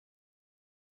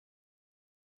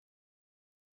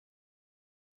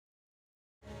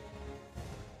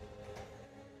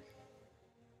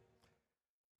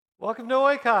Welcome to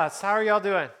Oikos. How are y'all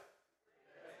doing?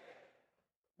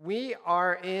 We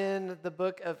are in the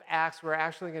book of Acts. We're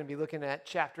actually going to be looking at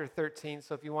chapter 13.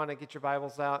 So if you want to get your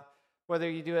Bibles out, whether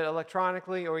you do it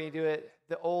electronically or you do it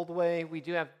the old way, we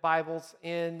do have Bibles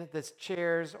in the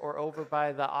chairs or over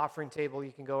by the offering table.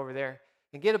 You can go over there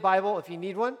and get a Bible if you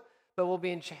need one. But we'll be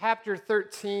in chapter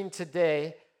 13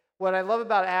 today. What I love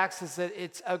about Acts is that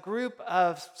it's a group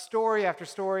of story after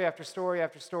story after story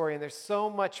after story, and there's so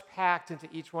much packed into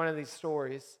each one of these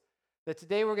stories that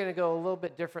today we're going to go a little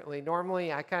bit differently.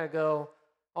 Normally, I kind of go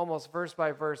almost verse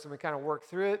by verse, and we kind of work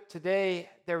through it. Today,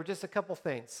 there were just a couple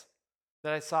things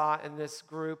that I saw in this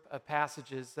group of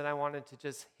passages that I wanted to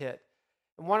just hit.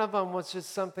 And one of them was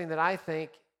just something that I think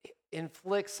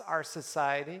inflicts our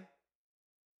society,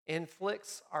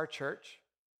 inflicts our church,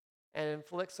 and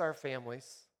inflicts our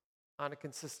families on a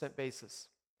consistent basis.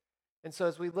 And so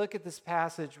as we look at this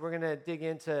passage, we're going to dig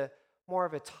into more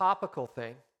of a topical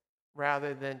thing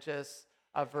rather than just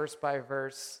a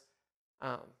verse-by-verse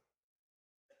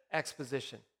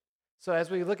exposition. So as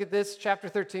we look at this, chapter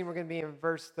 13, we're going to be in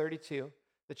verse 32.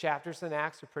 The chapters in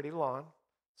Acts are pretty long,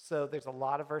 so there's a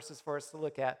lot of verses for us to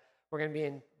look at. We're going to be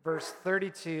in verse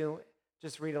 32.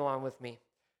 Just read along with me.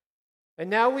 And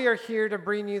now we are here to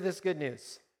bring you this good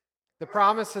news. The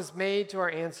promise is made to our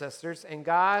ancestors, and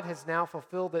God has now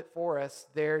fulfilled it for us,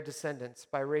 their descendants,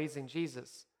 by raising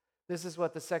Jesus. This is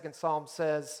what the second psalm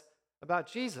says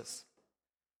about Jesus.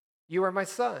 You are my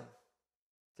son.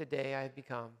 Today I have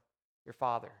become your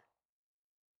father.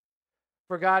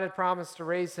 For God had promised to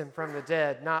raise him from the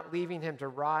dead, not leaving him to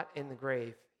rot in the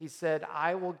grave. He said,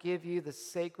 I will give you the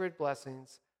sacred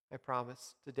blessings I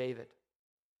promised to David.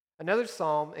 Another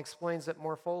psalm explains it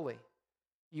more fully.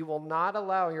 You will not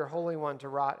allow your Holy One to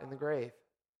rot in the grave.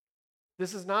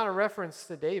 This is not a reference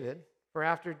to David, for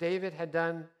after David had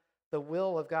done the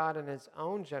will of God in his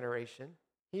own generation,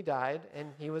 he died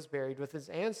and he was buried with his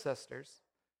ancestors,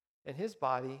 and his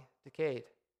body decayed.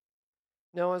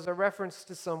 No, as a reference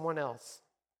to someone else,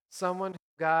 someone who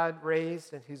God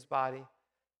raised and whose body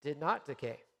did not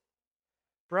decay.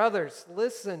 Brothers,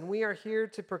 listen, we are here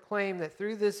to proclaim that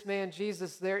through this man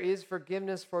Jesus there is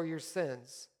forgiveness for your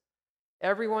sins.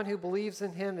 Everyone who believes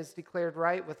in him is declared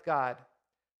right with God,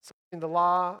 something the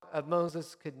law of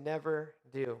Moses could never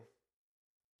do.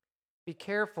 Be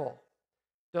careful.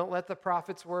 Don't let the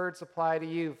prophet's words apply to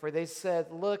you, for they said,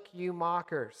 look, you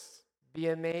mockers, be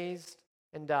amazed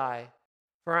and die,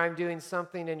 for I'm doing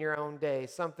something in your own day,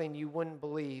 something you wouldn't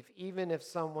believe, even if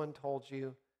someone told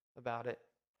you about it.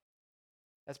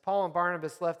 As Paul and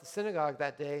Barnabas left the synagogue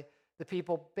that day, the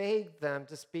people begged them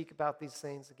to speak about these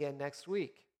things again next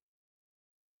week.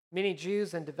 Many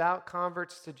Jews and devout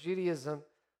converts to Judaism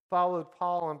followed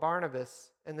Paul and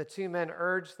Barnabas, and the two men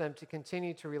urged them to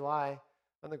continue to rely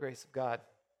on the grace of God.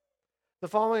 The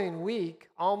following week,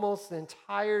 almost the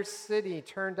entire city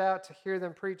turned out to hear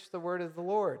them preach the word of the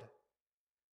Lord.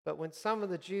 But when some of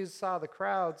the Jews saw the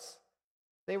crowds,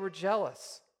 they were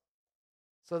jealous.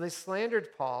 So they slandered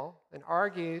Paul and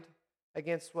argued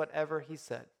against whatever he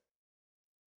said.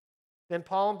 Then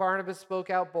Paul and Barnabas spoke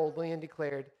out boldly and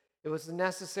declared, it was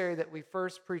necessary that we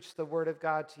first preach the word of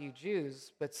God to you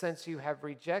Jews, but since you have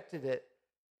rejected it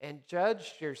and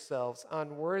judged yourselves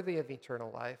unworthy of eternal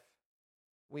life,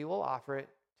 we will offer it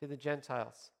to the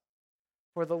Gentiles.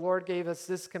 For the Lord gave us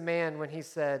this command when he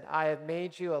said, I have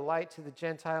made you a light to the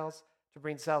Gentiles to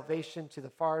bring salvation to the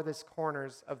farthest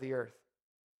corners of the earth.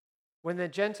 When the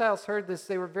Gentiles heard this,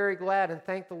 they were very glad and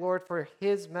thanked the Lord for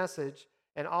his message,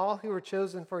 and all who were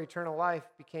chosen for eternal life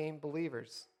became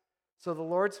believers. So the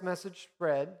Lord's message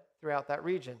spread throughout that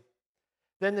region.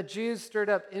 Then the Jews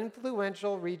stirred up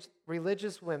influential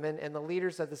religious women and the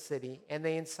leaders of the city, and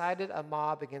they incited a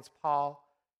mob against Paul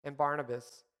and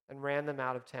Barnabas and ran them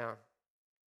out of town.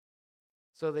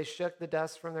 So they shook the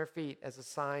dust from their feet as a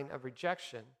sign of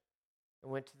rejection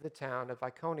and went to the town of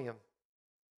Iconium.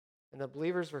 And the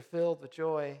believers were filled with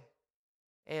joy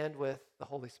and with the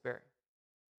Holy Spirit.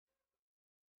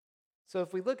 So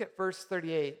if we look at verse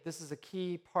 38, this is a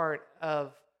key part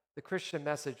of the Christian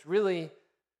message. Really,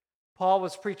 Paul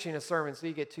was preaching a sermon, so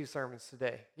you get two sermons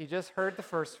today. You just heard the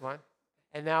first one,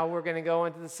 and now we're going to go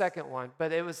into the second one.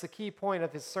 But it was the key point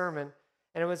of his sermon,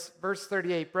 and it was verse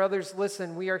 38. Brothers,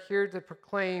 listen, we are here to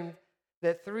proclaim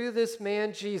that through this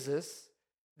man Jesus,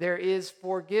 there is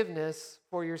forgiveness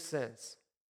for your sins.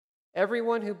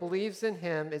 Everyone who believes in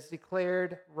him is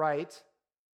declared right,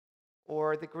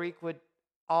 or the Greek would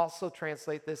also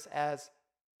translate this as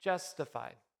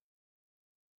justified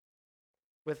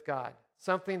with God,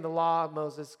 something the law of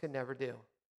Moses could never do.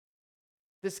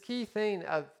 This key thing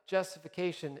of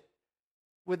justification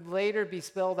would later be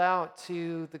spelled out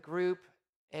to the group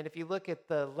And if you look at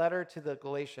the letter to the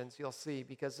Galatians, you'll see,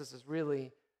 because this is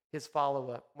really his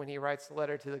follow-up when he writes the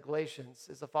letter to the Galatians,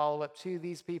 is a follow-up to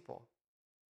these people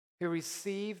who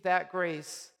received that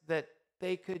grace that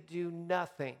they could do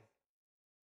nothing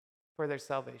for their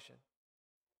salvation.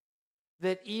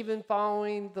 That even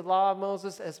following the law of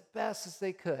Moses as best as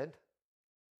they could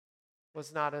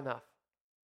was not enough.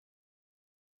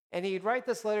 And he'd write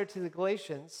this letter to the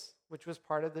Galatians, which was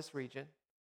part of this region,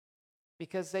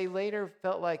 because they later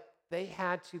felt like they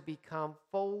had to become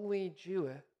fully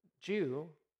Jew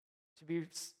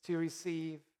to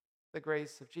receive the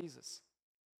grace of Jesus.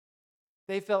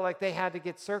 They felt like they had to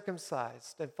get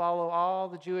circumcised and follow all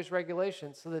the Jewish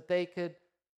regulations so that they could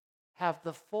have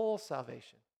the full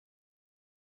salvation.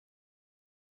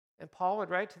 And Paul would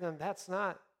write to them, that's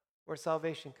not where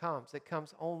salvation comes. It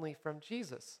comes only from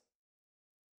Jesus.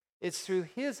 It's through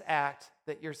his act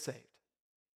that you're saved,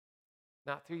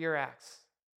 not through your acts.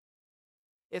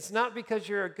 It's not because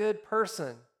you're a good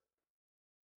person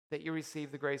that you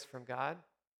receive the grace from God.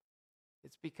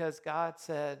 It's because God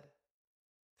said,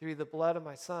 through the blood of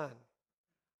my Son,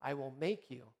 I will make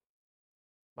you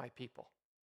my people.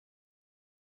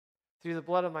 Through the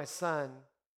blood of my Son,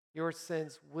 your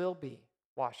sins will be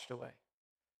washed away.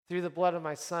 Through the blood of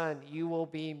my Son, you will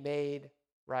be made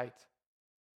right.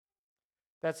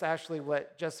 That's actually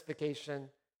what justification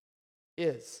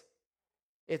is.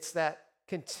 It's that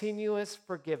continuous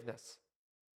forgiveness.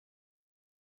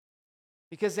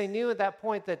 Because they knew at that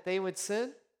point that they would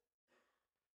sin,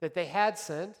 that they had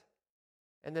sinned,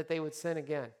 and that they would sin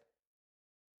again.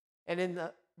 And in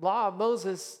the law of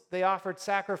Moses, they offered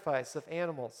sacrifice of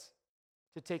animals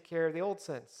to take care of the old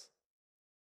sins.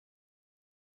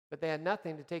 But they had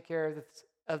nothing to take care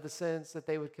of the sins that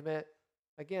they would commit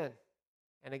again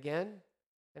and again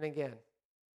and again.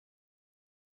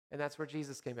 And that's where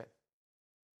Jesus came in.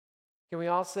 Can we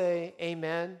all say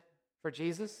amen for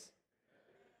Jesus?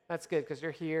 That's good, because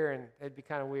you're here, and it'd be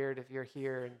kind of weird if you're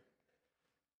here and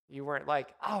you weren't like,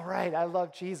 all right, I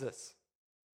love Jesus.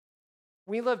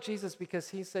 We love Jesus because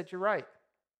he said you're right.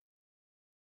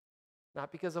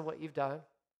 Not because of what you've done,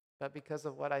 but because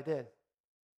of what I did.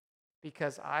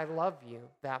 Because I love you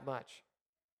that much.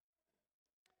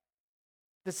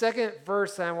 The second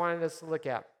verse I wanted us to look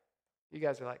at, you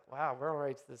guys are like, wow, we're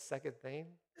already to the second thing.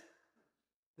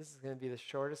 This is going to be the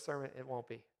shortest sermon. It won't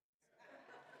be.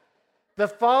 The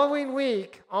following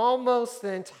week, almost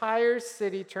the entire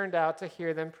city turned out to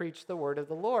hear them preach the word of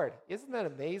the Lord. Isn't that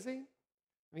amazing?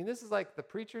 I mean, this is like the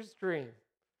preacher's dream.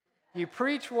 You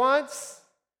preach once,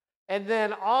 and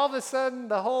then all of a sudden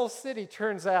the whole city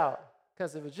turns out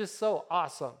because it was just so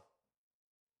awesome.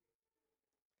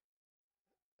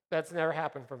 That's never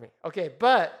happened for me. Okay,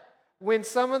 but when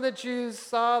some of the Jews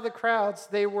saw the crowds,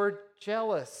 they were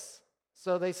jealous.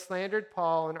 So they slandered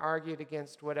Paul and argued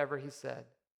against whatever he said.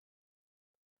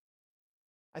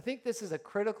 I think this is a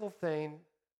critical thing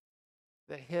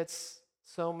that hits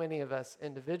so many of us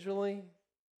individually,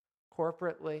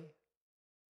 corporately,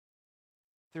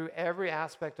 through every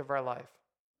aspect of our life.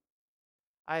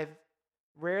 I've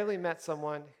rarely met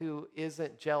someone who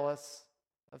isn't jealous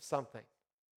of something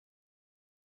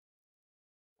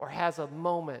or has a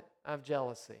moment of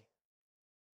jealousy.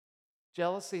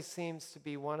 Jealousy seems to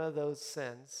be one of those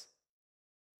sins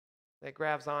that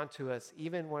grabs onto us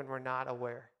even when we're not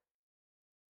aware.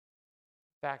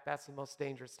 In fact, that's the most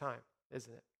dangerous time,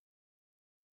 isn't it?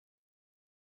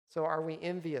 So are we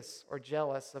envious or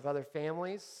jealous of other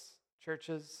families,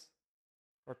 churches,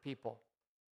 or people?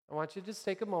 I want you to just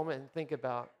take a moment and think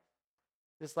about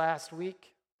this last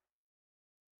week.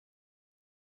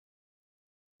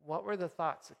 What were the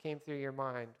thoughts that came through your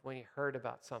mind when you heard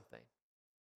about something?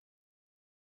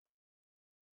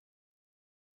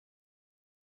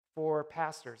 For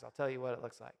pastors, I'll tell you what it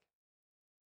looks like.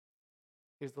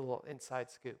 Here's the little inside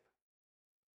scoop.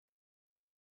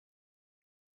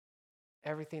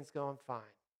 Everything's going fine.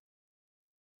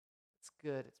 It's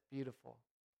good. It's beautiful.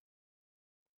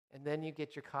 And then you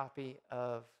get your copy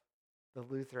of the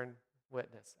Lutheran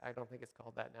Witness. I don't think it's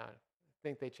called that now. I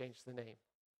think they changed the name.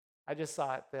 I just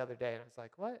saw it the other day, and I was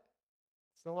like, what?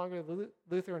 It's no longer the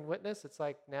Lutheran Witness. It's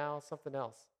like now something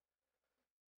else.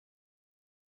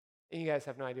 And you guys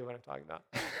have no idea what I'm talking about.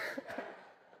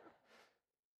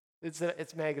 It's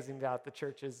a magazine about the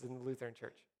churches in the Lutheran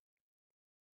Church.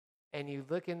 And you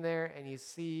look in there and you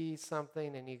see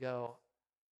something and you go,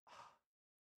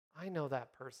 oh, I know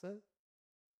that person.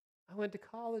 I went to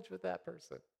college with that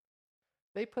person.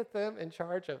 They put them in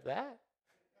charge of that.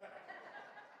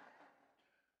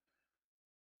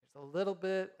 There's a little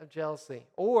bit of jealousy.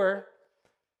 Or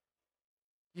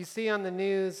you see on the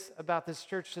news about this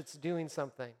church that's doing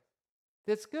something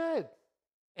that's good.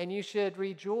 and you should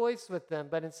rejoice with them,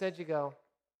 but instead you go,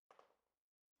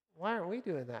 why aren't we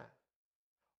doing that?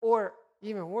 Or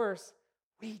even worse,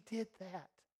 we did that,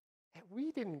 and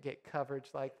we didn't get coverage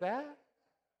like that.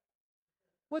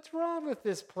 What's wrong with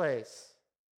this place?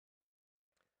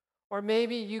 Or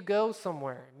maybe you go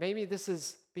somewhere. Maybe this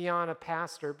is beyond a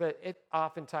pastor, but it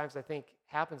oftentimes, I think,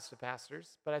 happens to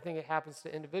pastors, but I think it happens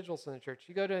to individuals in the church.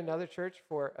 You go to another church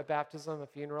for a baptism, a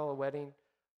funeral, a wedding,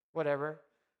 whatever,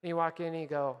 and you walk in and you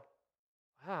go,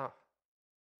 wow,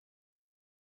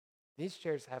 these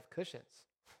chairs have cushions.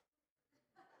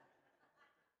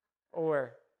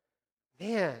 Or,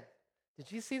 man,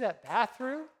 did you see that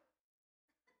bathroom?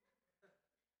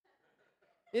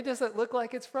 It doesn't look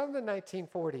like it's from the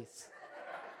 1940s.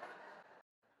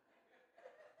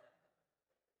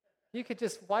 You could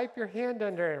just wipe your hand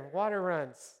under and water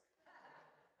runs.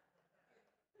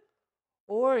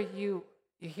 Or you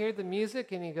hear the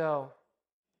music and you go,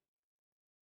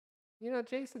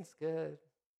 Jason's good.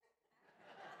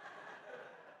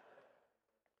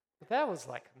 But that was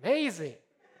like amazing.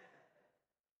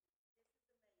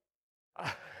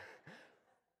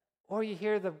 Or you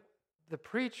hear the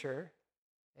preacher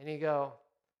and you go,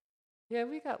 yeah,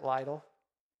 we got Lytle.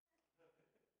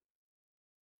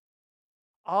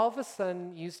 All of a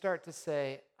sudden you start to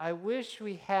say, I wish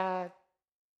we had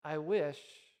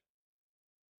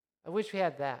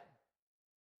that.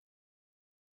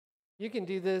 You can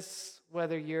do this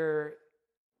whether you're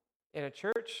in a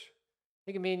church,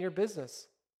 you can be in your business.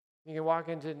 You can walk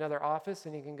into another office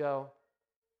and you can go,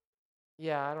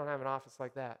 yeah, I don't have an office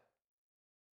like that.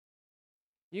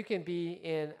 You can be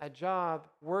in a job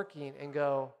working and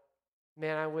go,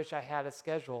 man, I wish I had a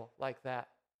schedule like that.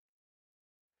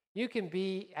 You can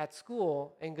be at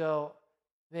school and go,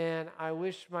 man, I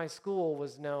wish my school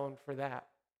was known for that.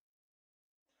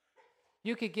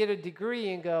 You could get a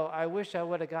degree and go, I wish I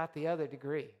would have got the other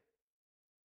degree.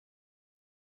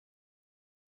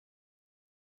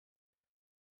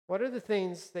 What are the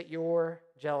things that you're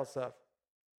jealous of?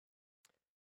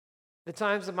 The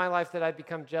times of my life that I've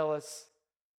become jealous,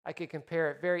 I could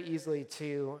compare it very easily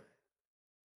to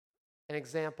an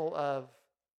example of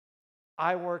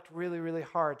I worked really, really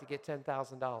hard to get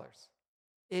 $10,000.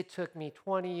 It took me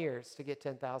 20 years to get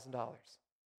 $10,000.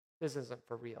 This isn't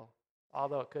for real,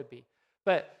 although it could be.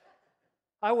 But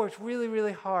I worked really,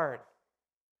 really hard.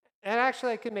 And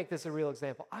actually, I could make this a real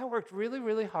example. I worked really,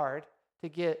 really hard to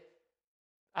get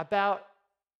about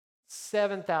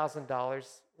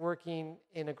 $7,000 working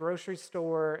in a grocery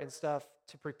store and stuff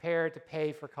to prepare to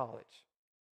pay for college.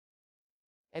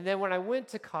 And then when I went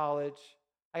to college,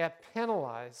 I got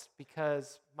penalized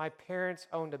because my parents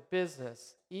owned a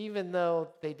business. Even though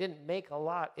they didn't make a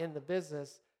lot in the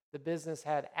business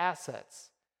had assets.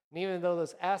 And even though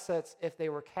those assets, if they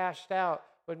were cashed out,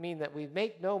 would mean that we'd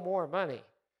make no more money,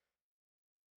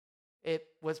 it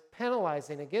was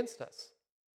penalizing against us.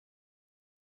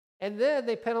 And then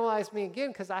they penalized me again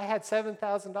because I had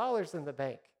 $7,000 in the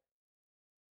bank.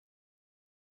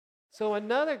 So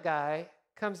another guy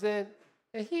comes in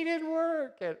and he didn't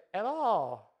work at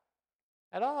all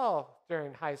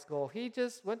during high school. He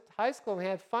just went to high school and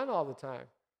had fun all the time.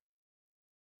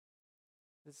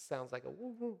 This sounds like a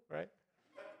woo-woo, right?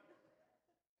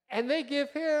 And they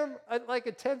give him like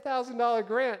a $10,000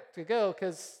 grant to go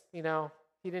because, he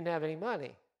didn't have any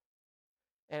money.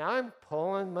 And I'm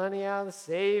pulling money out of the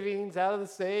savings.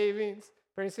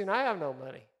 Pretty soon I have no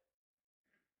money.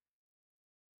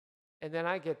 And then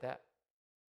I get that.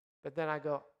 But then I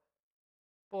go,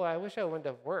 boy, I wish I wouldn't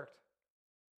have worked.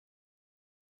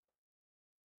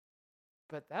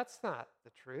 But that's not the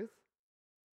truth.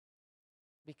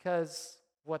 Because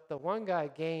what the one guy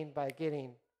gained by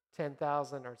getting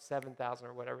 10,000 or 7,000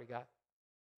 or whatever he got,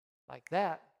 like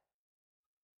that,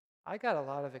 I got a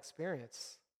lot of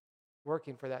experience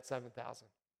working for that 7,000.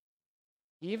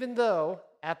 Even though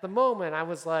at the moment I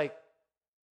was like,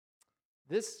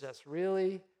 this just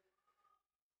really,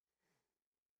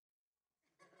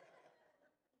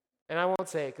 and I won't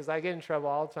say it because I get in trouble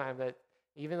all the time, but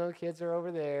even though the kids are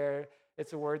over there,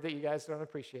 it's a word that you guys don't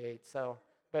appreciate. So,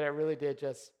 but it really did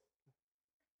just,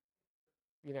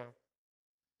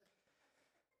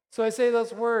 So I say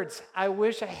those words, I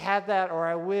wish I had that, or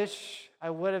I wish I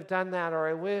would have done that, or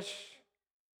I wish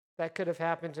that could have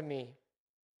happened to me.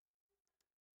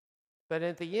 But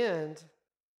at the end,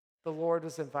 the Lord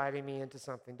was inviting me into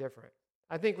something different.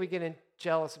 I think we get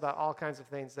jealous about all kinds of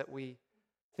things that we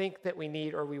think that we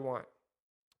need or we want.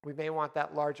 We may want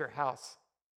that larger house,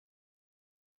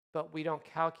 but we don't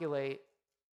calculate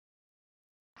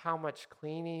how much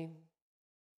cleaning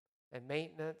and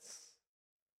maintenance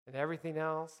and everything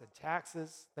else and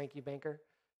taxes, thank you, banker,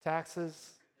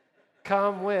 taxes,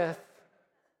 come with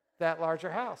that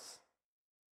larger house.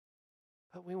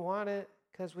 But we want it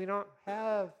because we don't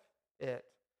have it.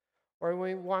 Or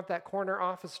we want that corner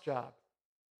office job.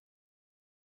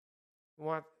 We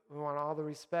want all the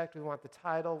respect. We want the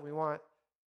title. We want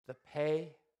the pay.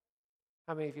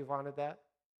 How many of you wanted that?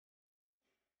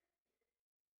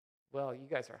 Well, you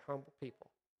guys are humble people.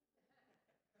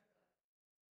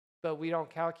 But we don't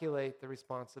calculate the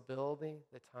responsibility,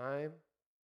 the time,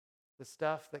 the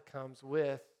stuff that comes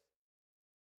with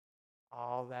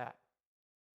all that.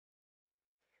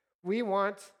 We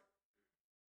want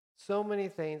so many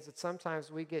things that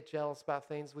sometimes we get jealous about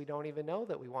things we don't even know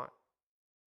that we want.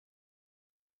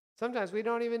 Sometimes we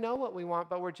don't even know what we want,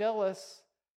 but we're jealous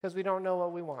because we don't know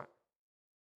what we want.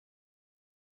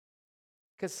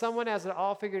 Because someone has it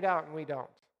all figured out and we don't.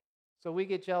 So we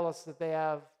get jealous that they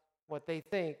have what they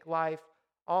think, life,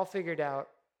 all figured out,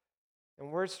 and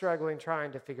we're struggling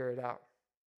trying to figure it out.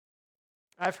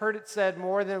 I've heard it said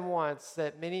more than once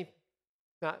that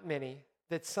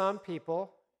that some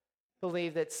people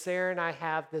believe that Sarah and I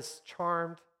have this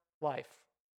charmed life.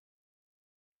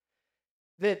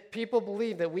 That people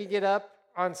believe that we get up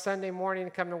on Sunday morning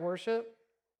to come to worship,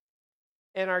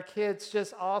 and our kids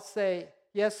just all say,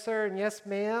 yes, sir, and yes,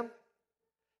 ma'am,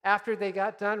 after they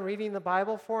got done reading the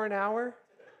Bible for an hour.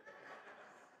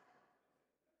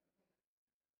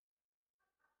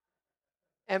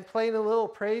 And playing a little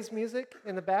praise music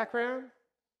in the background.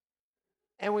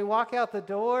 And we walk out the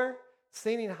door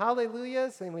singing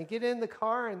hallelujahs, and we get in the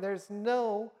car, and there's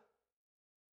no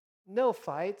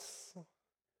fights.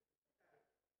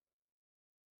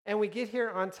 And we get here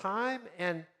on time,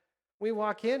 and we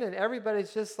walk in, and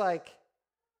everybody's just like,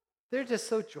 they're just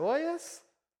so joyous.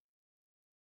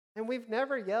 And we've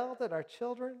never yelled at our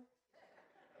children.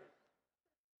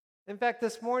 In fact,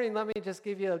 this morning, let me just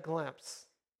give you a glimpse.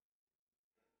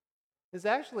 It's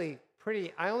actually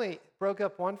I only broke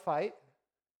up one fight.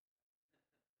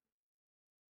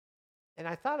 And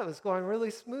I thought it was going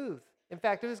really smooth. In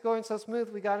fact, it was going so smooth,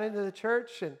 we got into the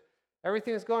church and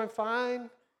everything was going fine.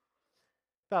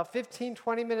 About 15,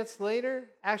 20 minutes later,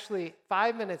 actually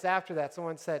 5 minutes after that,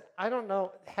 someone said, I don't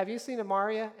know, have you seen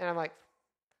Amaria? And I'm like,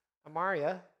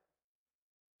 Amaria?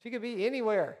 She could be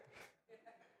anywhere.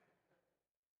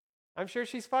 I'm sure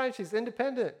she's fine. She's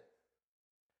independent.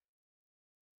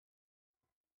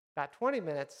 About 20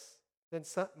 minutes, then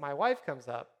my wife comes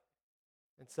up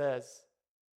and says,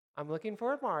 I'm looking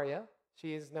for Amaria.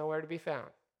 She is nowhere to be found.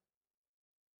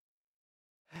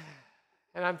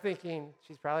 And I'm thinking,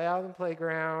 she's probably out on the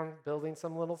playground, building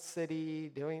some little city,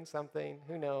 doing something.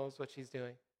 Who knows what she's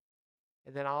doing?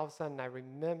 And then all of a sudden, I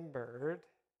remembered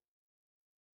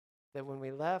that when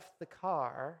we left the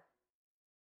car,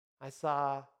 I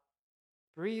saw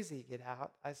Breezy get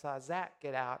out. I saw Zach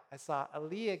get out. I saw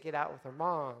Aaliyah get out with her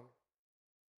mom.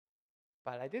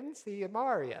 But I didn't see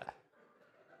Amaria.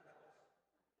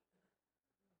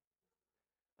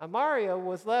 Amaria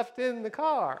was left in the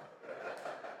car.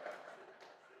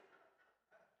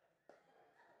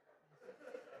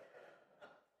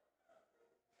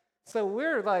 So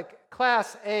we're like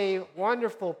class A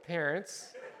wonderful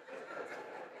parents.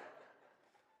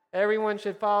 Everyone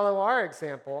should follow our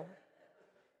example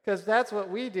because that's what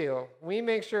we do. We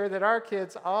make sure that our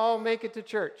kids all make it to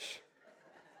church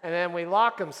and then we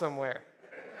lock them somewhere.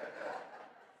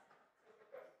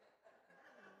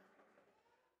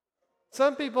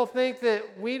 Some people think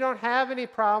that we don't have any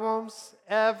problems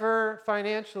ever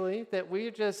financially, that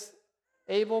we're just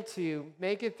able to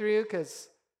make it through because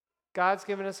God's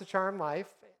given us a charmed life,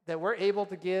 that we're able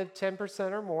to give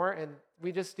 10% or more, and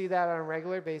we just do that on a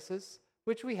regular basis,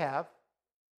 which we have,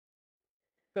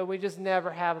 but we just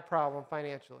never have a problem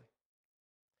financially.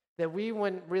 That we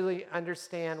wouldn't really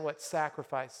understand what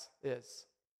sacrifice is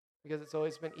because it's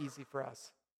always been easy for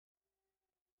us.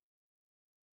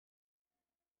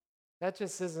 That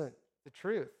just isn't the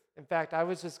truth. In fact, I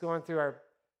was just going through our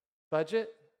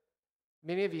budget.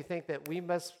 Many of you think that we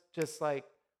must just like,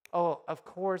 oh, of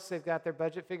course they've got their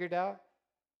budget figured out.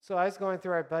 So I was going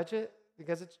through our budget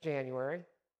because it's January,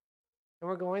 and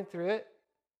we're going through it,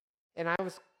 and I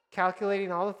was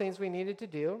calculating all the things we needed to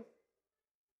do.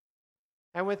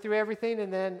 I went through everything,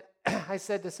 and then I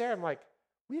said to Sarah, I'm like,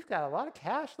 we've got a lot of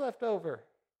cash left over.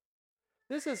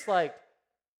 This is like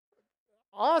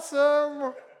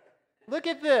awesome. Look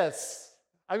at this.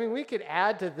 I mean, we could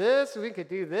add to this, we could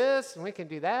do this, and we can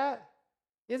do that.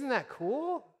 Isn't that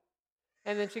cool?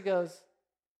 And then she goes,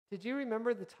 did you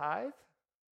remember the tithe?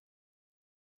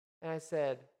 And I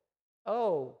said,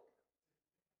 oh,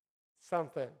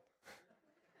 something.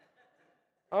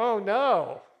 Oh,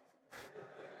 no.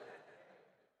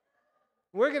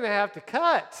 We're going to have to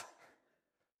cut.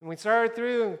 And we started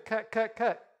through and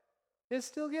cut. It's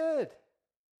still good.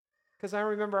 Because I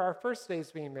remember our first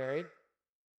days being married,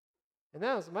 and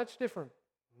that was a much different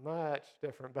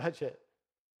budget.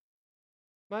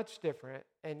 Much different,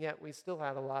 and yet we still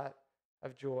had a lot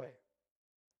of joy.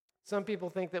 Some people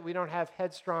think that we don't have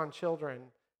headstrong children,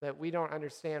 that we don't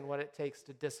understand what it takes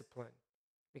to discipline,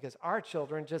 because our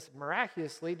children just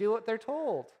miraculously do what they're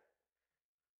told.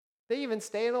 They even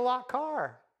stay in a locked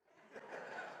car.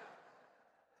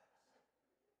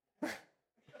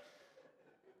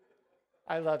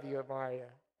 I love you, Amaria.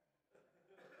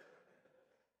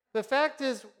 The fact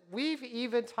is, we've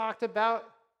even talked about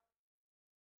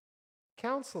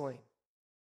counseling,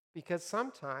 because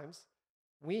sometimes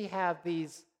we have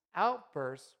these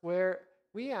outbursts where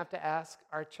we have to ask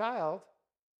our child,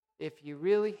 if you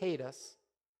really hate us,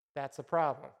 that's a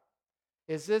problem.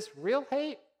 Is this real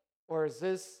hate, or is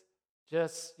this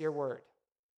just your word?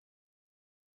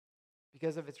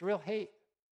 Because if it's real hate,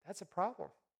 that's a problem.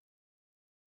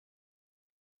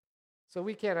 So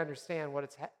we can't understand what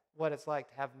it's like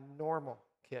to have normal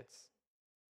kids.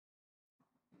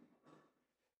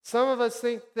 Some of us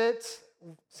think that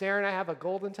Sarah and I have a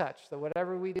golden touch, that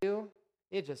whatever we do,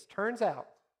 it just turns out.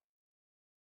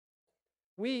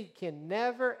 We can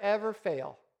never, ever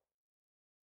fail.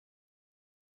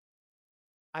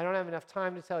 I don't have enough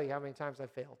time to tell you how many times I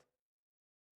failed.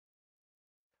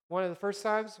 One of the first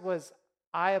times was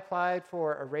I applied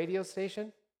for a radio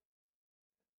station.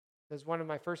 It was one of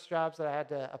my first jobs that I had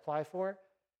to apply for,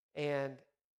 and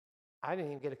I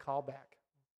didn't even get a call back.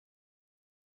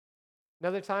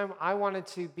 Another time, I wanted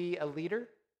to be a leader,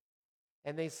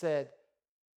 and they said,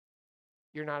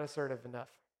 "You're not assertive enough."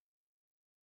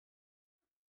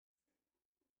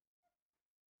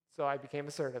 So I became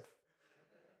assertive.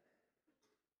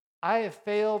 I have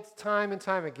failed time and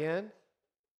time again.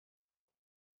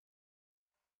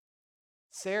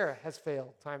 Sarah has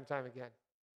failed time and time again.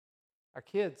 Our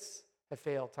kids have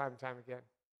failed time and time again.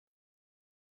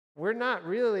 We're not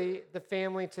really the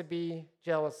family to be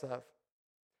jealous of.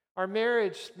 Our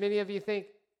marriage, many of you think,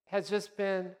 has just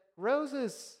been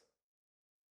roses.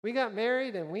 We got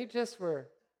married and we just were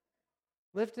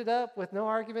lifted up with no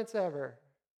arguments ever.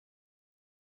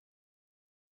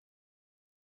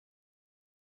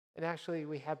 And actually,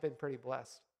 we have been pretty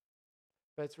blessed.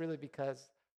 But it's really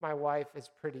because my wife is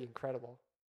pretty incredible.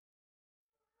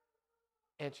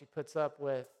 And she puts up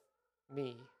with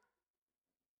me.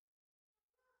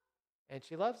 And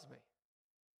she loves me.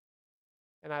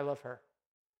 And I love her.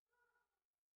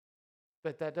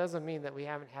 But that doesn't mean that we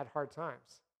haven't had hard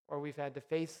times, or we've had to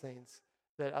face things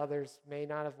that others may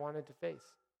not have wanted to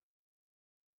face.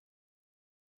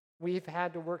 We've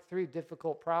had to work through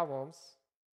difficult problems.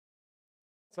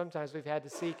 Sometimes we've had to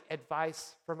seek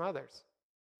advice from others.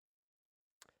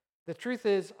 The truth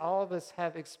is, all of us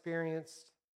have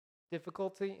experienced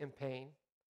difficulty and pain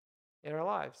in our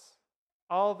lives.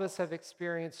 All of us have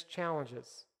experienced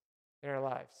challenges in our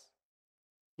lives.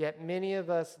 Yet many of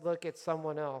us look at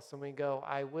someone else and we go,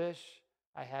 I wish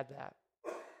I had that.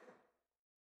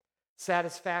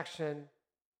 Satisfaction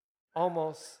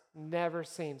almost never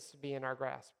seems to be in our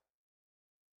grasp.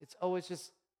 It's always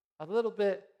just a little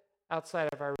bit outside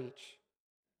of our reach.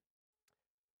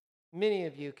 Many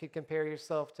of you could compare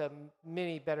yourself to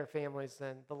many better families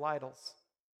than the Lytles.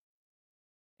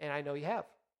 And I know you have.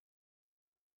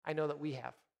 I know that we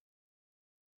have.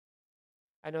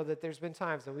 I know that there's been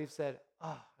times that we've said,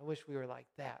 oh, I wish we were like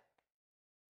that.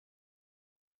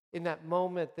 In that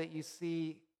moment that you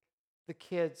see the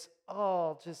kids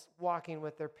all just walking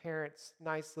with their parents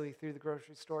nicely through the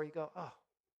grocery store, you go, oh,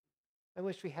 I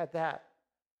wish we had that.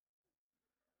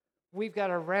 We've got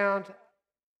to round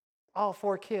all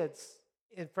 4 kids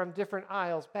from different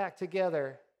aisles back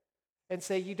together and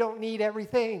say, you don't need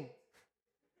everything.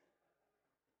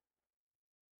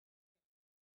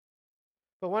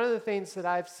 But one of the things that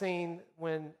I've seen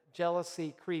when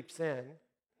jealousy creeps in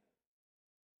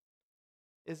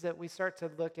is that we start to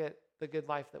look at the good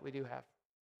life that we do have.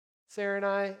 Sarah and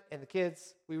I and the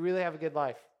kids, we really have a good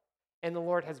life. And the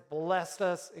Lord has blessed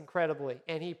us incredibly,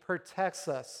 and He protects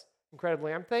us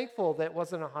incredibly. I'm thankful that it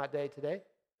wasn't a hot day today.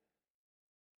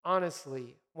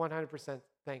 Honestly, 100%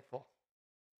 thankful.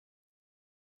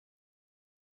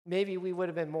 Maybe we would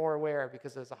have been more aware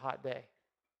because it was a hot day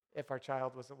if our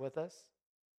child wasn't with us.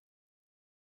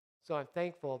 So I'm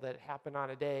thankful that it happened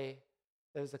on a day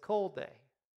that was a cold day.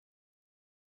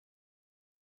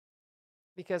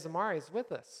 Because Amari is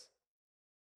with us,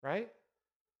 right?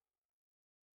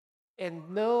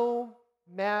 And no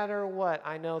matter what,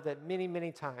 I know that many,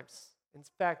 many times, in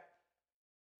fact,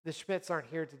 the Schmidts aren't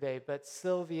here today, but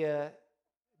Sylvia,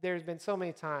 there's been so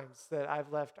many times that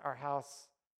I've left our house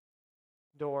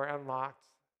door unlocked.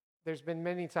 There's been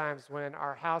many times when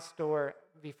our house door,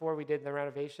 before we did the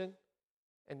renovation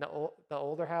in the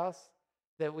older house,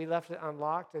 that we left it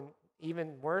unlocked, and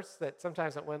even worse, that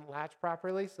sometimes it wouldn't latch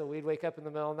properly, so we'd wake up in the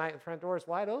middle of the night and the front door is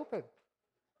wide open.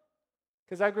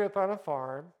 Because I grew up on a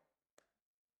farm,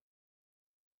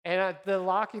 and the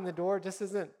locking the door just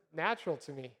isn't natural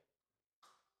to me.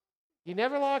 You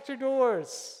never locked your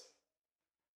doors.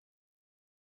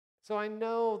 So I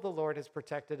know the Lord has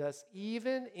protected us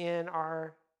even in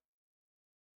our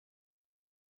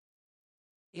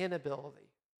inability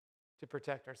to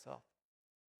protect ourselves.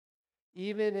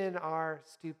 Even in our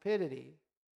stupidity,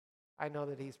 I know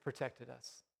that He's protected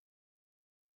us.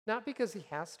 Not because He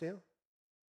has to.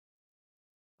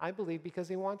 I believe because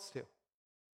He wants to.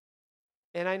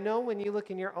 And I know when you look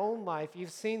in your own life,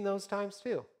 you've seen those times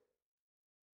too.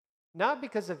 Not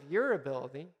because of your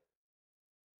ability,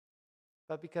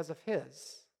 but because of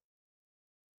His.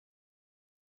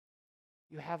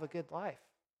 You have a good life.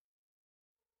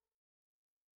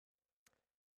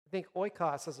 I think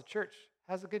Oikos as a church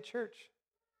has a good church.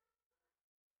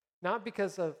 Not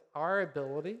because of our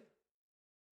ability,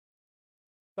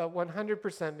 but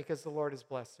 100% because the Lord has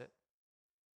blessed it.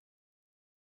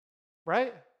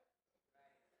 Right?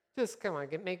 Just come on,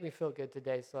 make me feel good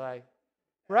today.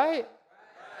 Right?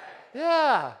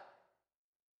 Yeah.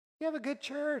 You have a good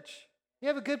church. You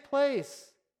have a good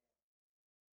place.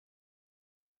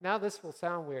 Now this will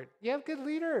sound weird. You have good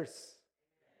leaders.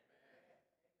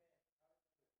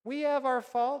 We have our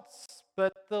faults,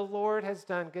 but the Lord has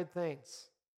done good things.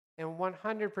 And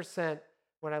 100%,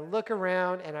 when I look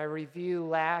around and I review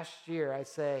last year, I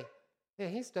say, yeah,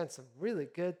 He's done some really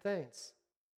good things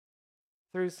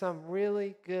through some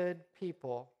really good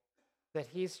people that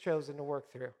He's chosen to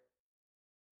work through.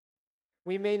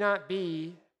 We may not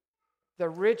be the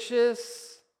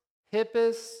richest,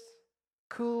 hippest,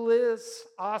 coolest,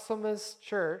 awesomest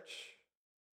church,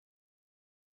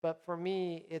 but for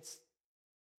me, it's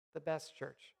the best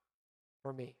church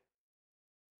for me,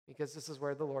 because this is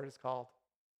where the Lord has called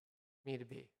me to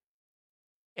be.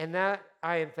 And that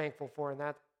I am thankful for, and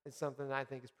that is something that I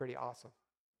think is pretty awesome.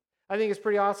 I think it's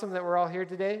pretty awesome that we're all here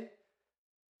today.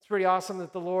 It's pretty awesome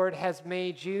that the Lord has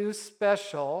made you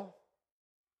special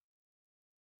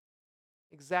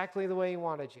exactly the way He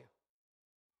wanted you,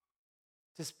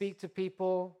 to speak to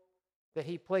people that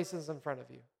He places in front of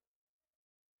you,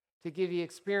 to give you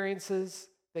experiences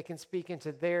that can speak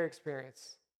into their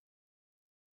experience,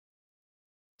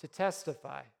 to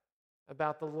testify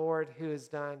about the Lord who has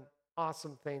done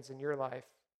awesome things in your life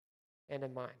and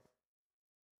in mine.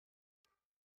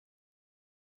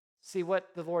 See,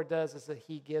 what the Lord does is that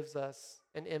He gives us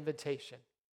an invitation.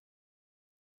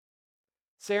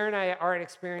 Sarah and I aren't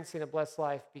experiencing a blessed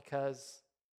life because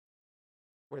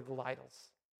we're the Lytles.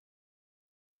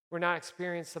 We're not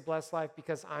experiencing a blessed life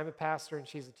because I'm a pastor and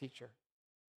she's a teacher.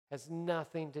 It has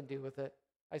nothing to do with it.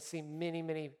 I see many,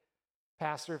 many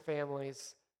pastor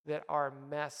families that are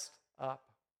messed up.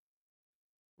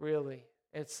 Really,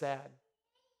 it's sad.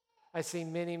 I see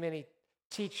many, many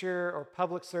teacher or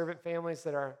public servant families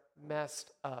that are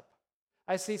messed up.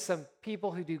 I see some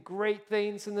people who do great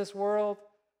things in this world,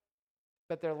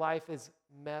 but their life is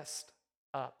messed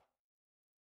up.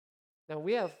 Now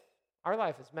our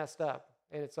life is messed up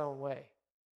in its own way.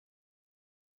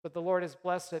 But the Lord has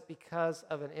blessed it because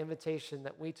of an invitation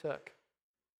that we took.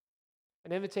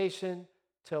 An invitation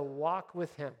to walk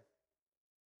with Him.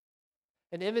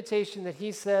 An invitation that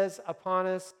He says upon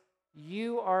us,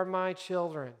 you are my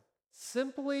children,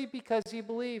 simply because you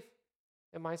believe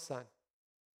in my Son.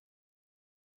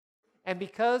 And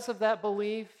because of that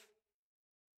belief,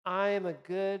 I am a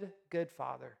good, good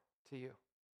father to you.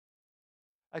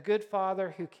 A good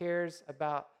father who cares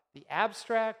about the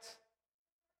abstract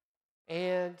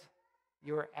and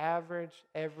your average,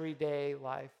 everyday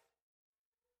life.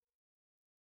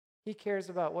 He cares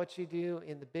about what you do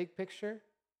in the big picture,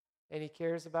 and He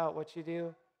cares about what you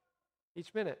do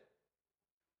each minute,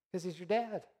 because He's your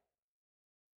dad.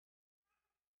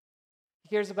 He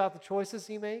cares about the choices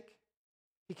you make.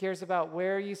 He cares about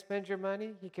where you spend your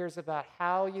money. He cares about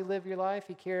how you live your life.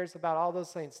 He cares about all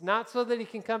those things. Not so that He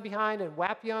can come behind and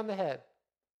whap you on the head.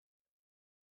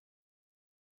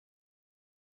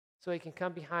 So He can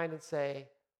come behind and say,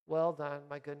 well done,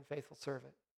 my good and faithful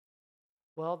servant.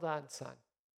 Well done, son.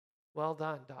 Well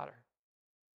done, daughter.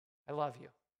 I love you.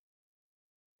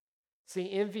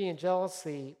 See, envy and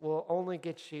jealousy will only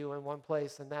get you in one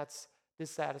place, and that's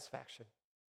dissatisfaction.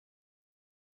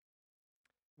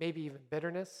 Maybe even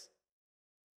bitterness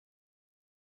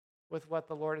with what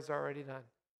the Lord has already done.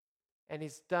 And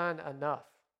He's done enough.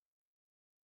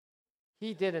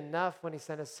 He did enough when He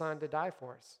sent His Son to die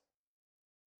for us.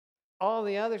 All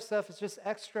the other stuff is just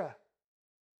extra.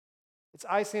 It's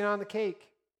icing on the cake.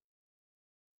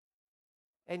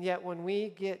 And yet when we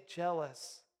get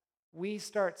jealous, we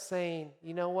start saying,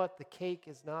 you know what? The cake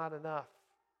is not enough.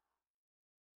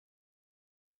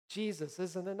 Jesus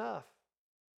isn't enough.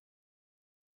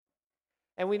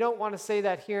 And we don't want to say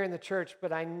that here in the church,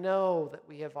 but I know that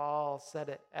we have all said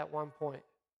it at one point.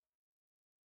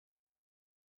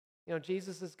 You know,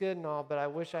 Jesus is good and all, but I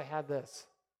wish I had this.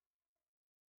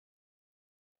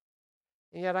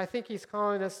 And yet I think he's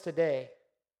calling us today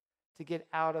to get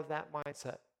out of that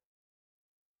mindset.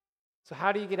 So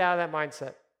how do you get out of that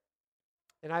mindset?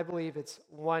 And I believe it's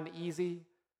one easy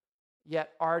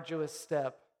yet arduous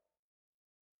step,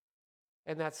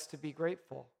 and that's to be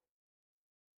grateful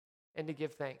and to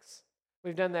give thanks.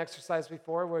 We've done the exercise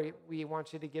before where we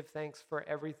want you to give thanks for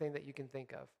everything that you can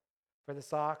think of. For the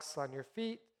socks on your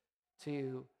feet,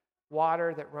 to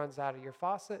water that runs out of your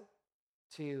faucet,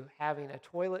 to having a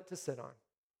toilet to sit on.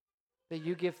 That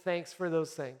you give thanks for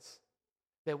those things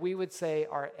that we would say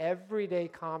are everyday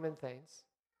common things,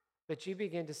 but you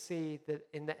begin to see that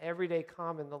in the everyday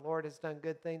common, the Lord has done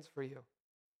good things for you.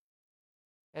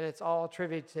 And it's all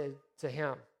attributed to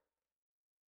him.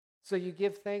 So you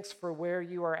give thanks for where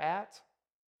you are at,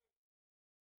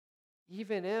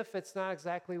 even if it's not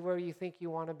exactly where you think you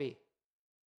want to be.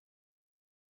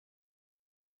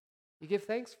 You give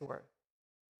thanks for it.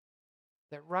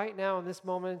 That right now, in this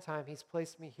moment in time, he's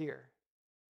placed me here,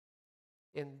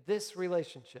 in this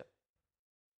relationship,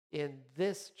 in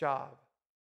this job,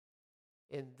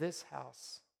 in this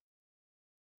house,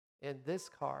 in this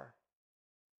car,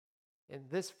 in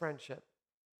this friendship,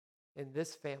 in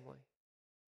this family.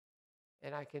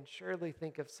 And I can surely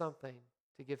think of something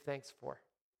to give thanks for.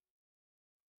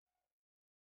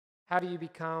 How do you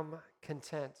become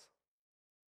content?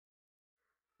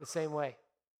 The same way,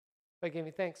 by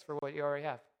giving thanks for what you already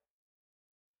have.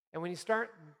 And when you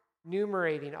start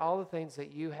enumerating all the things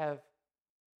that you have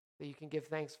that you can give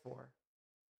thanks for,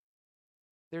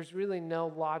 there's really no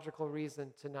logical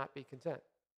reason to not be content.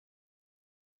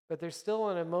 But there's still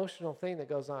an emotional thing that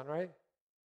goes on, right?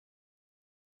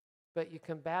 But you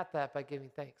combat that by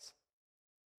giving thanks.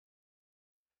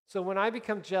 So when I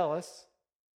become jealous,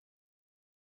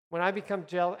 and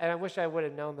I wish I would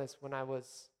have known this when I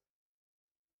was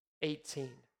 18,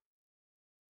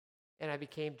 and I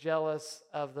became jealous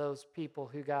of those people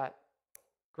who got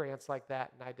grants like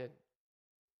that and I didn't.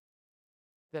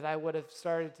 That I would have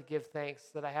started to give thanks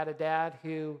that I had a dad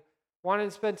who wanted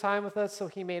to spend time with us, so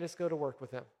he made us go to work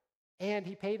with him. And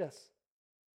he paid us.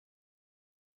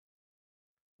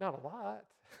 Not a lot,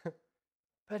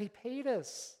 but he paid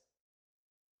us.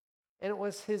 And it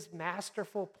was his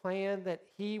masterful plan that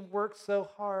he worked so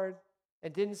hard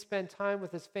and didn't spend time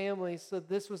with his family, so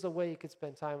this was a way he could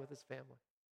spend time with his family.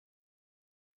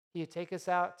 He would take us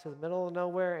out to the middle of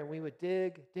nowhere and we would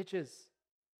dig ditches.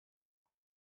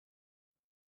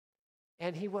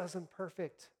 And he wasn't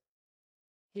perfect.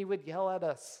 He would yell at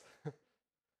us.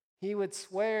 He would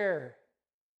swear.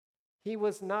 He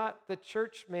was not the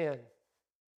church man.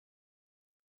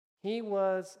 He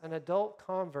was an adult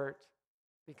convert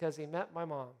because he met my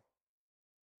mom.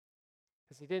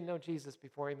 Because he didn't know Jesus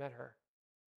before he met her.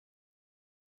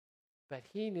 But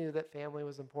he knew that family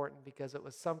was important because it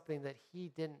was something that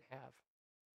he didn't have.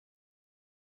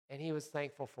 And he was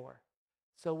thankful for.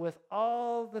 So with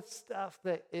all the stuff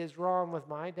that is wrong with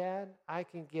my dad, I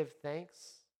can give thanks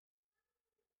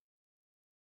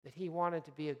that he wanted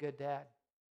to be a good dad.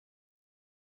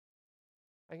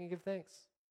 I can give thanks.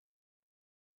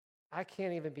 I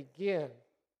can't even begin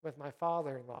with my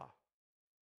father-in-law.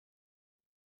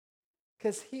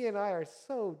 Because he and I are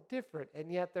so different, and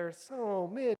yet there are so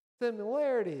many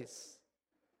similarities.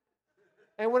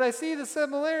 And when I see the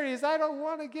similarities, I don't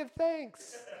want to give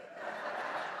thanks.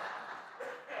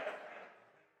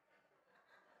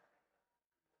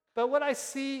 But what I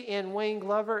see in Wayne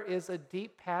Glover is a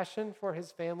deep passion for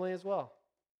his family as well.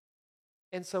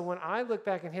 And so when I look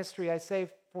back in history, I say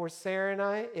for Sarah and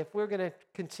I, if we're going to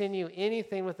continue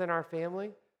anything within our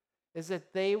family, is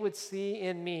that they would see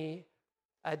in me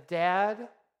a dad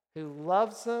who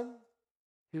loves them,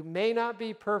 who may not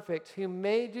be perfect, who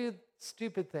may do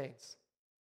stupid things,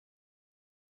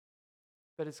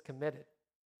 but is committed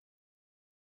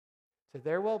to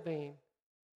their well-being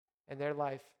and their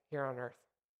life here on earth.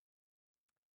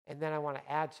 And then I want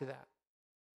to add to that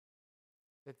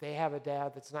they have a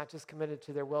dad that's not just committed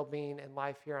to their well-being and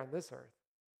life here on this earth,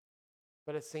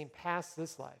 but it's seen past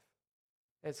this life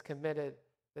and is committed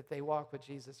that they walk with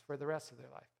Jesus for the rest of their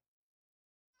life.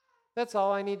 That's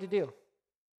all I need to do.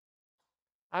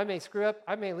 I may screw up.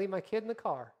 I may leave my kid in the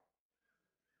car.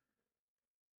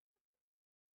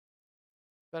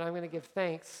 but I'm going to give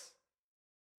thanks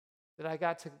that I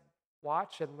got to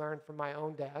watch and learn from my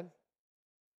own dad,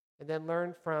 and then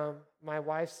learn from my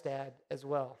wife's dad as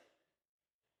well.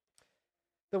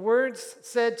 The words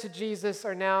said to Jesus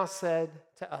are now said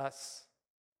to us.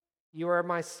 You are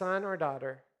my son or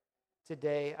daughter.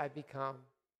 Today I become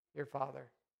your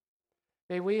father.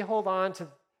 May we hold on to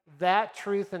that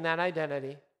truth and that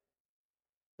identity,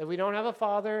 that we don't have a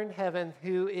Father in heaven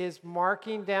who is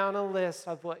marking down a list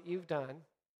of what you've done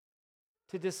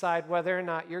to decide whether or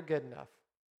not you're good enough.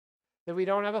 That we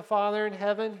don't have a Father in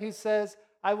heaven who says,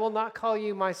 I will not call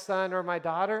you my son or my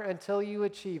daughter until you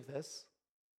achieve this.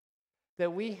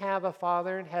 That we have a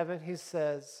Father in heaven who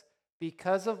says,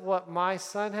 because of what my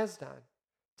son has done,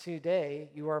 today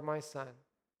you are my son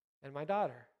and my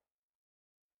daughter.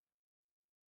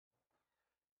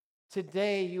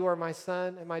 Today you are my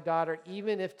son and my daughter,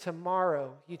 even if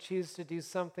tomorrow you choose to do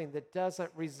something that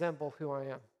doesn't resemble who I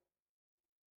am.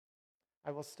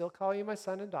 I will still call you my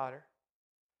son and daughter,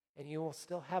 and you will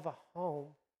still have a home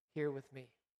here with me.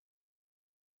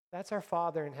 That's our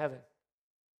Father in heaven.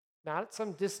 Not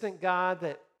some distant God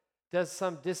that does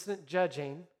some distant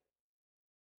judging,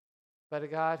 but a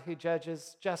God who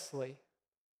judges justly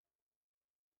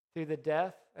through the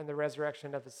death and the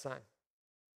resurrection of his Son.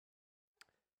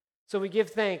 So we give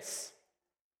thanks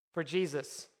for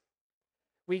Jesus.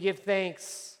 We give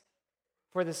thanks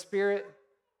for the Spirit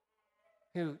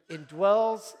who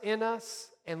indwells in us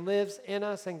and lives in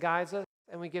us and guides us.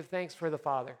 And we give thanks for the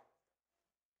Father.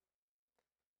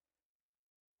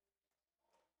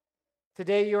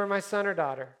 Today you are my son or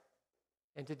daughter,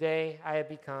 and today I have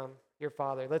become your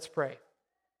father. Let's pray.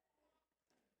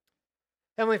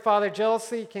 Heavenly Father,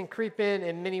 jealousy can creep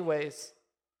in many ways.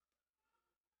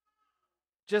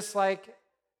 Just like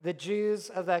the Jews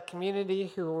of that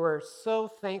community who were so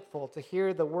thankful to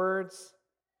hear the words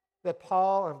that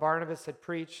Paul and Barnabas had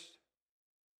preached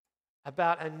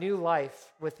about a new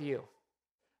life with you,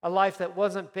 a life that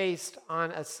wasn't based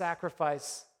on a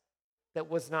sacrifice that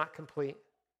was not complete,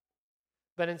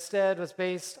 but instead was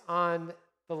based on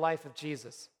the life of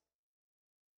Jesus.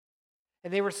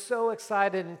 And they were so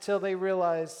excited until they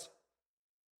realized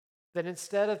that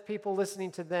instead of people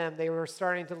listening to them, they were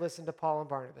starting to listen to Paul and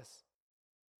Barnabas.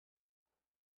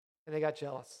 And they got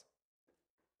jealous.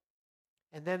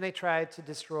 And then they tried to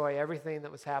destroy everything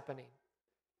that was happening,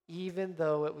 even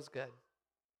though it was good.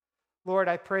 Lord,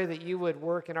 I pray that you would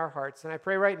work in our hearts. And I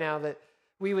pray right now that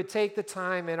we would take the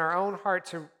time in our own heart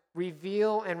to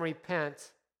reveal and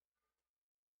repent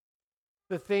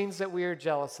the things that we are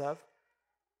jealous of.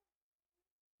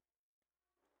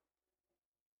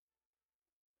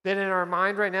 That in our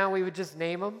mind right now, we would just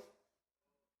name them.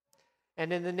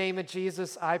 And in the name of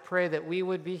Jesus, I pray that we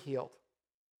would be healed.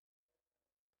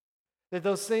 That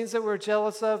those things that we're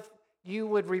jealous of, you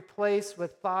would replace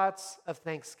with thoughts of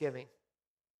thanksgiving.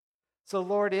 So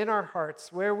Lord, in our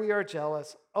hearts, where we are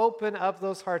jealous, open up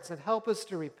those hearts and help us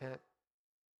to repent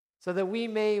so that we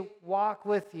may walk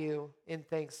with you in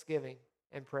thanksgiving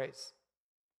and praise.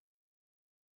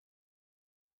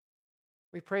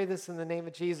 We pray this in the name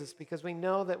of Jesus because we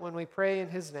know that when we pray in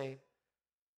his name,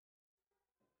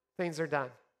 things are done.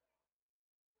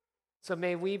 So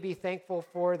may we be thankful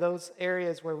for those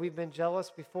areas where we've been jealous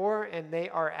before and they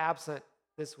are absent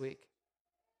this week.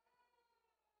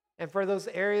 And for those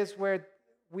areas where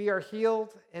we are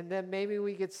healed and then maybe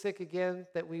we get sick again,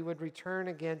 that we would return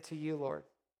again to you, Lord.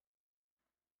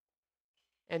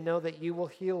 And know that you will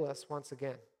heal us once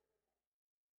again.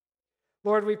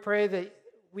 Lord, we pray that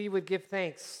we would give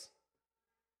thanks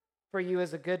for you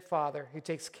as a good Father who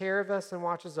takes care of us and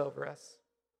watches over us.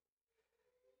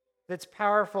 That's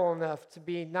powerful enough to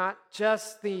be not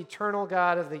just the eternal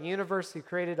God of the universe who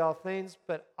created all things,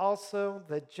 but also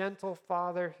the gentle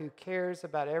Father who cares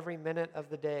about every minute of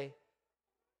the day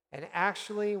and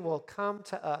actually will come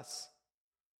to us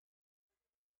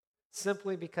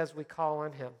simply because we call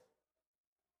on him.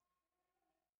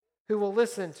 Who will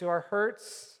listen to our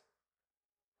hurts,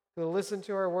 who will listen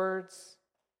to our words,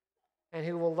 and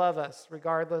who will love us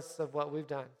regardless of what we've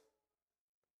done.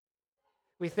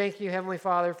 We thank you, Heavenly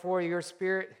Father, for your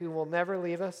Spirit who will never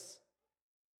leave us,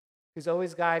 who's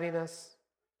always guiding us,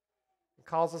 and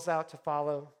calls us out to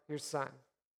follow your Son.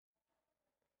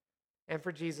 And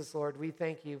for Jesus, Lord, we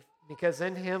thank you because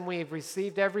in him we've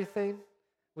received everything,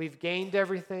 we've gained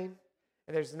everything,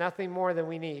 and there's nothing more than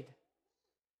we need.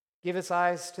 Give us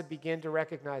eyes to begin to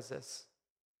recognize this,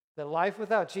 that life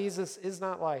without Jesus is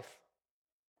not life.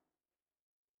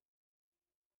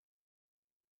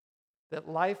 That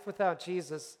life without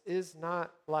Jesus is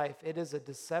not life. It is a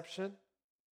deception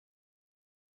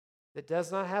that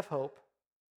does not have hope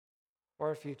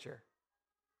or a future.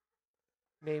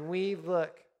 May we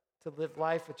look to live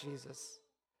life with Jesus.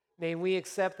 May we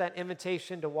accept that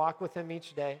invitation to walk with him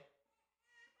each day,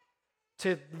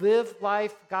 to live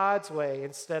life God's way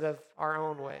instead of our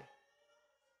own way,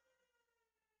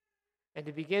 and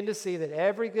to begin to see that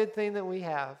every good thing that we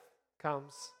have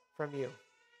comes from you.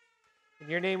 In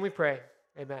your name we pray,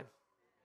 amen.